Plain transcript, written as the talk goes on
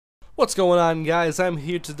What's going on, guys? I'm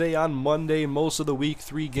here today on Monday. Most of the week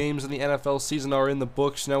 3 games in the NFL season are in the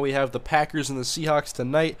books. Now we have the Packers and the Seahawks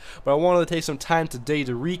tonight, but I wanted to take some time today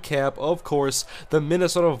to recap, of course, the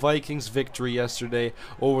Minnesota Vikings victory yesterday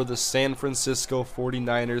over the San Francisco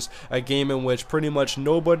 49ers, a game in which pretty much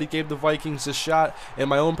nobody gave the Vikings a shot. In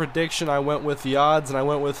my own prediction, I went with the odds, and I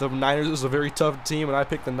went with the Niners. It was a very tough team, and I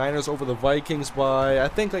picked the Niners over the Vikings by, I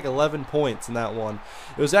think, like 11 points in that one.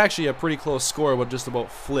 It was actually a pretty close score, but just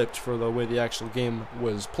about flipped for the way the actual game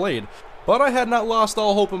was played. But I had not lost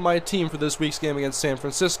all hope in my team for this week's game against San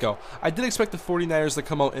Francisco. I did expect the 49ers to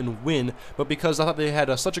come out and win, but because I thought they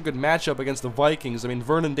had such a good matchup against the Vikings, I mean,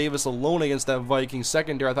 Vernon Davis alone against that Vikings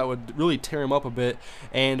secondary I thought would really tear him up a bit,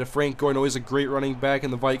 and Frank Gore always a great running back,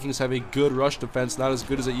 and the Vikings have a good rush defense, not as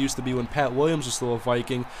good as it used to be when Pat Williams was still a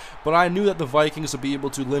Viking, but I knew that the Vikings would be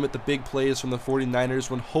able to limit the big plays from the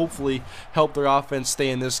 49ers and hopefully help their offense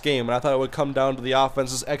stay in this game, and I thought it would come down to the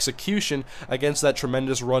offense's execution against that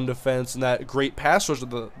tremendous run defense and that great pass rush that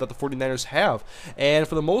the 49ers have. And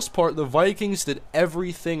for the most part, the Vikings did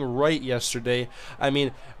everything right yesterday. I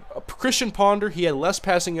mean, Christian Ponder, he had less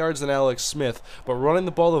passing yards than Alex Smith, but running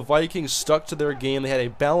the ball, the Vikings stuck to their game. They had a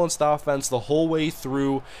balanced offense the whole way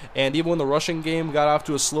through, and even when the rushing game got off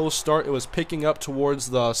to a slow start, it was picking up towards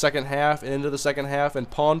the second half and into the second half,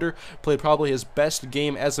 and Ponder played probably his best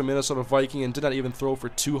game as a Minnesota Viking and did not even throw for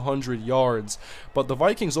 200 yards. But the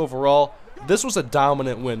Vikings overall, this was a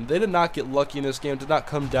dominant win. They did not get lucky in this game, did not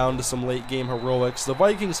come down to some late game heroics. The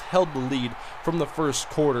Vikings held the lead from the first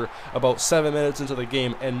quarter about 7 minutes into the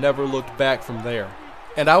game and never looked back from there.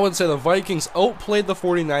 And I would say the Vikings outplayed the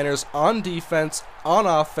 49ers on defense, on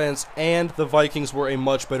offense, and the Vikings were a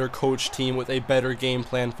much better coached team with a better game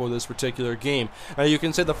plan for this particular game. Now you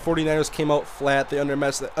can say the 49ers came out flat. They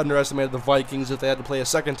underestimated the Vikings. If they had to play a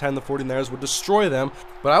second time, the 49ers would destroy them.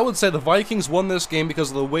 But I would say the Vikings won this game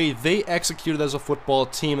because of the way they executed as a football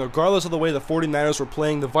team. Regardless of the way the 49ers were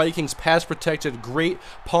playing, the Vikings pass protected great.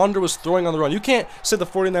 Ponder was throwing on the run. You can't say the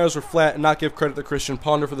 49ers were flat and not give credit to Christian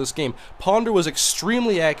Ponder for this game. Ponder was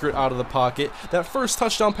extremely accurate out of the pocket. That first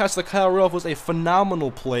touchdown pass to Kyle Rudolph was a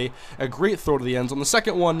phenomenal play, a great throw to the end zone. The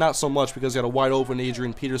second one, not so much because he had a wide open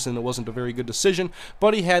Adrian Peterson. It wasn't a very good decision,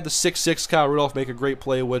 but he had the 6'6" Kyle Rudolph make a great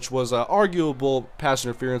play, which was an arguable pass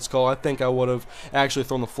interference call. I think I would have actually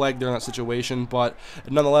thrown the flag there in that situation, but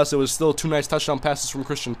nonetheless, it was still 2 nice touchdown passes from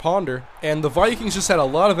Christian Ponder. And the Vikings just had a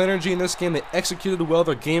lot of energy in this game. They executed well.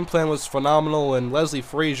 Their game plan was phenomenal, and Leslie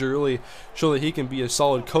Frazier really showed that he can be a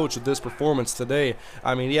solid coach with this performance today.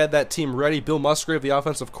 I mean, he had that team ready. Bill Musgrave, the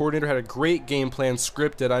offensive coordinator, had a great game plan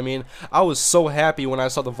scripted. I mean, I was so happy when I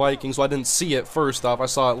saw the Vikings. Well, I didn't see it first off. I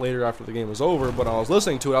saw it later after the game was over, but I was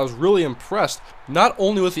listening to it. I was really impressed, not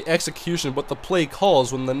only with the execution, but the play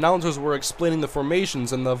calls when the announcers were explaining the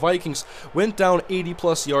formations, and the Vikings went down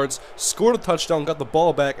 80-plus yards, scored a touchdown, got the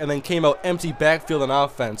ball back, and then came out empty backfield on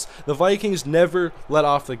offense. The Vikings never let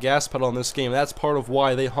off the gas pedal in this game. That's part of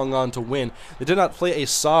why they hung on to win. They did not play a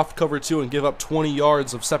soft cover 2 and give up 20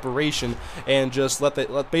 yards of separation and just let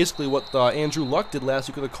basically what Andrew Luck did last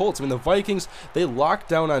week with the Colts. I mean, the Vikings, they locked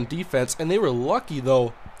down on defense, and they were lucky,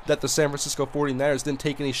 though, that the San Francisco 49ers didn't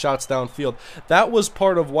take any shots downfield. That was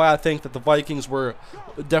part of why I think that the Vikings were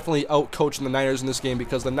definitely out-coaching the Niners in this game,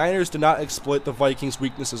 because the Niners did not exploit the Vikings'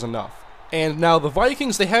 weaknesses enough. And now the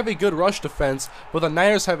Vikings, they have a good rush defense, but the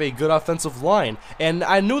Niners have a good offensive line. And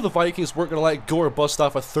I knew the Vikings weren't going to let Gore bust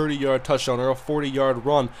off a 30-yard touchdown or a 40-yard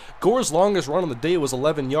run. Gore's longest run on the day was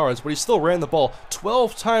 11 yards, but he still ran the ball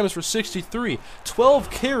 12 times for 63. 12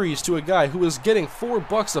 carries to a guy who was getting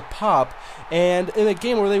 $4 a pop, and in a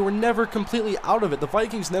game where they were never completely out of it. The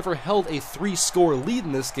Vikings never held a 3-score lead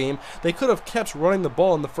in this game. They could have kept running the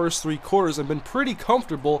ball in the first 3 quarters and been pretty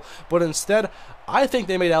comfortable, but instead, I think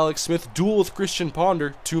they made Alex Smith duel with Christian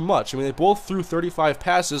Ponder too much. I mean, they both threw 35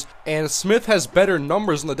 passes, and Smith has better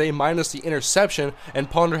numbers on the day minus the interception, and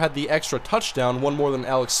Ponder had the extra touchdown, one more than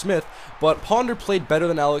Alex Smith, but Ponder played better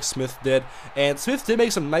than Alex Smith did, and Smith did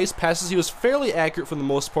make some nice passes. He was fairly accurate for the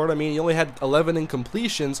most part. I mean, he only had 11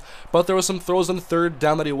 incompletions, but there was some throws on third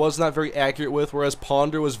down that he was not very accurate with, whereas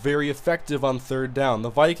Ponder was very effective on third down. The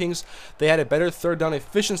Vikings, they had a better third down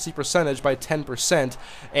efficiency percentage by 10%,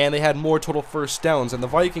 and they had more total first downs, and the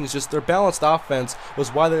Vikings, just their balanced offense was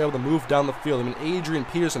why they were able to move down the field. I mean, Adrian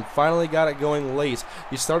Peterson finally got it going late.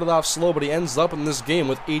 He started off slow, but he ends up in this game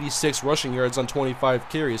with 86 rushing yards on 25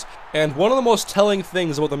 carries. And one of the most telling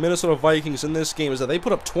things about the Minnesota Vikings in this game is that they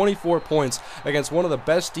put up 24 points against one of the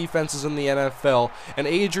best defenses in the NFL, and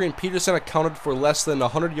Adrian Peterson accounted for less than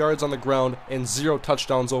 100 yards on the ground and 0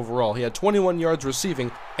 touchdowns overall. He had 21 yards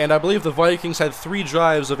receiving, and I believe the Vikings had 3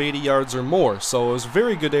 drives of 80 yards or more, so it was a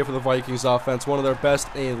very good day for the Vikings offense, one of their best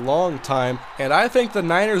in a long time, and I think the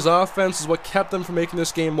Niners offense is what kept them from making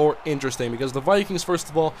this game more interesting, because the Vikings, first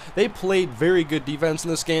of all, they played very good defense in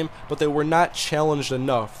this game, but they were not challenged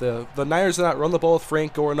enough. The Niners did not run the ball with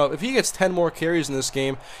Frank Gore enough. If he gets 10 more carries in this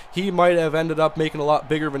game, he might have ended up making a lot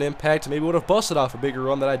bigger of an impact, maybe would have busted off a bigger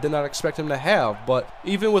run that I did not expect him to have, but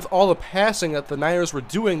even with all the passing that the Niners were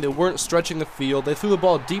doing, they weren't stretching the field. They threw the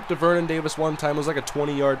ball deep to Vernon Davis one time. It was like a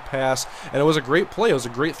 20-yard pass, and it was a great play. It was a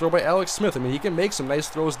great throw by Alex Smith. I mean, he can make some nice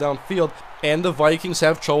throws downfield, and the Vikings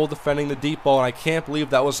have trouble defending the deep ball, and I can't believe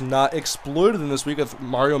that was not exploited in this week with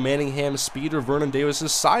Mario Manningham's speed or Vernon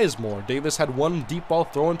Davis's size more. Davis had one deep ball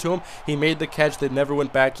thrown to him. He made the catch. They never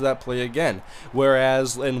went back to that play again.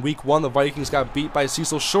 Whereas in week 1, the Vikings got beat by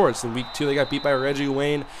Cecil Shorts. In week 2, they got beat by Reggie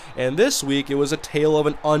Wayne. And this week, it was a tale of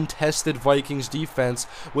an untested Vikings defense,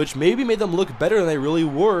 which maybe made them look better than they really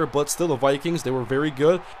were, but still the Vikings, they were very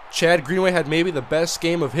good. Chad Greenway had maybe the best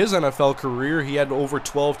game of his NFL career. He had over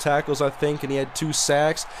 12 tackles, I think, and he had 2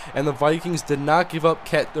 sacks, and the Vikings did not give up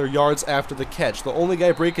their yards after the catch. The only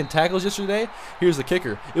guy breaking tackles yesterday, here's the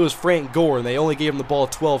kicker, it was Frank Gore, and they only gave him the ball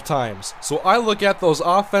 12 times. So I look at those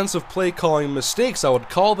offensive play calling mistakes, I would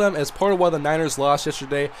call them, as part of why the Niners lost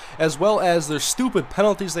yesterday, as well as their stupid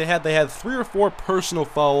penalties they had. They had 3 or 4 personal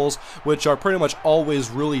fouls, which are pretty much always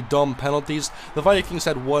really dumb penalties. The Vikings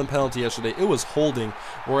had 1 penalty yesterday. It was holding,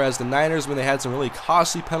 whereas the Niners, when they had some really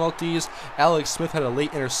costly penalties, Alex Smith had a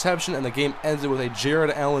late interception, and the game ended with a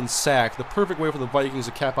Jared Allen sack. The perfect way for the Vikings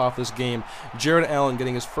to cap off this game. Jared Allen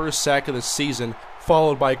getting his first sack of the season,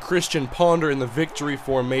 followed by Christian Ponder in the victory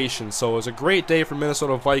formation. So it was a great day for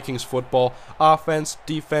Minnesota Vikings football. Offense,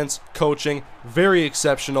 defense, coaching, very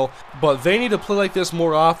exceptional. But they need to play like this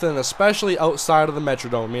more often, especially outside of the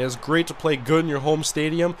Metrodome. I mean, it's great to play good in your home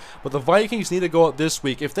stadium, but the Vikings need to go out this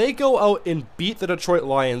week. If they go out and beat the Detroit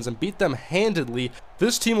Lions and beat them handedly,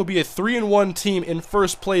 this team will be a 3-1 team in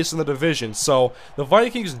first place in the division. So the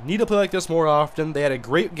Vikings need to play like this more often. They had a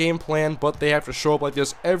great game plan, but they have to show up like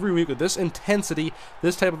this every week with this intensity,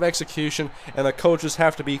 this type of execution, and the coaches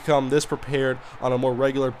have to become this prepared on a more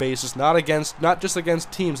regular basis, not just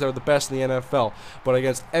against teams that are the best in the NFL, but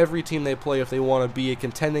against every team they play if they want to be a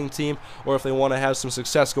contending team or if they want to have some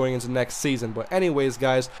success going into next season. But anyways,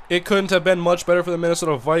 guys, it couldn't have been much better for the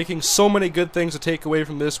Minnesota Vikings. So many good things to take away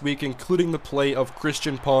from this week, including the play of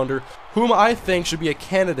Christian Ponder, whom I think should be a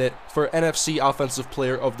candidate for NFC Offensive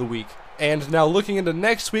Player of the Week. And now looking into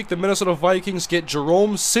next week, the Minnesota Vikings get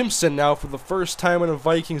Jerome Simpson now for the first time in a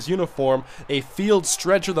Vikings uniform, a field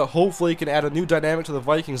stretcher that hopefully can add a new dynamic to the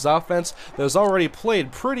Vikings offense that has already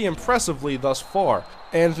played pretty impressively thus far.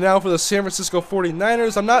 And now for the San Francisco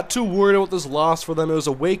 49ers, I'm not too worried about this loss for them. It was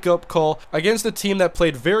a wake-up call against a team that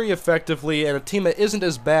played very effectively and a team that isn't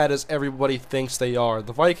as bad as everybody thinks they are.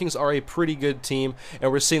 The Vikings are a pretty good team,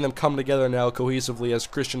 and we're seeing them come together now cohesively as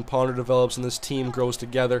Christian Ponder develops and this team grows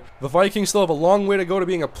together. The Vikings still have a long way to go to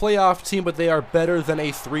being a playoff team, but they are better than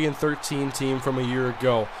a 3-13 team from a year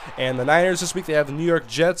ago. And the Niners this week, they have the New York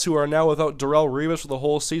Jets, who are now without Darrelle Revis for the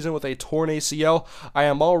whole season with a torn ACL. I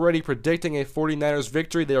am already predicting a 49ers victory.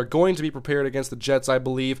 They are going to be prepared against the Jets, I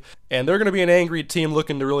believe, and they're going to be an angry team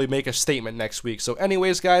looking to really make a statement next week. So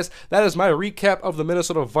anyways, guys, that is my recap of the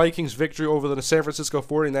Minnesota Vikings victory over the San Francisco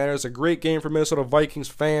 49ers. A great game for Minnesota Vikings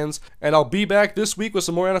fans, and I'll be back this week with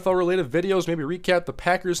some more NFL-related videos, maybe recap the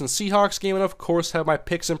Packers and Seahawks game, and of course have my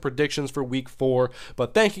picks and predictions for Week 4.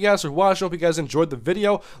 But thank you guys for watching. Hope you guys enjoyed the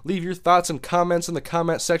video. Leave your thoughts and comments in the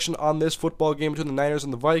comment section on this football game between the Niners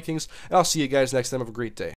and the Vikings, and I'll see you guys next time. Have a great day.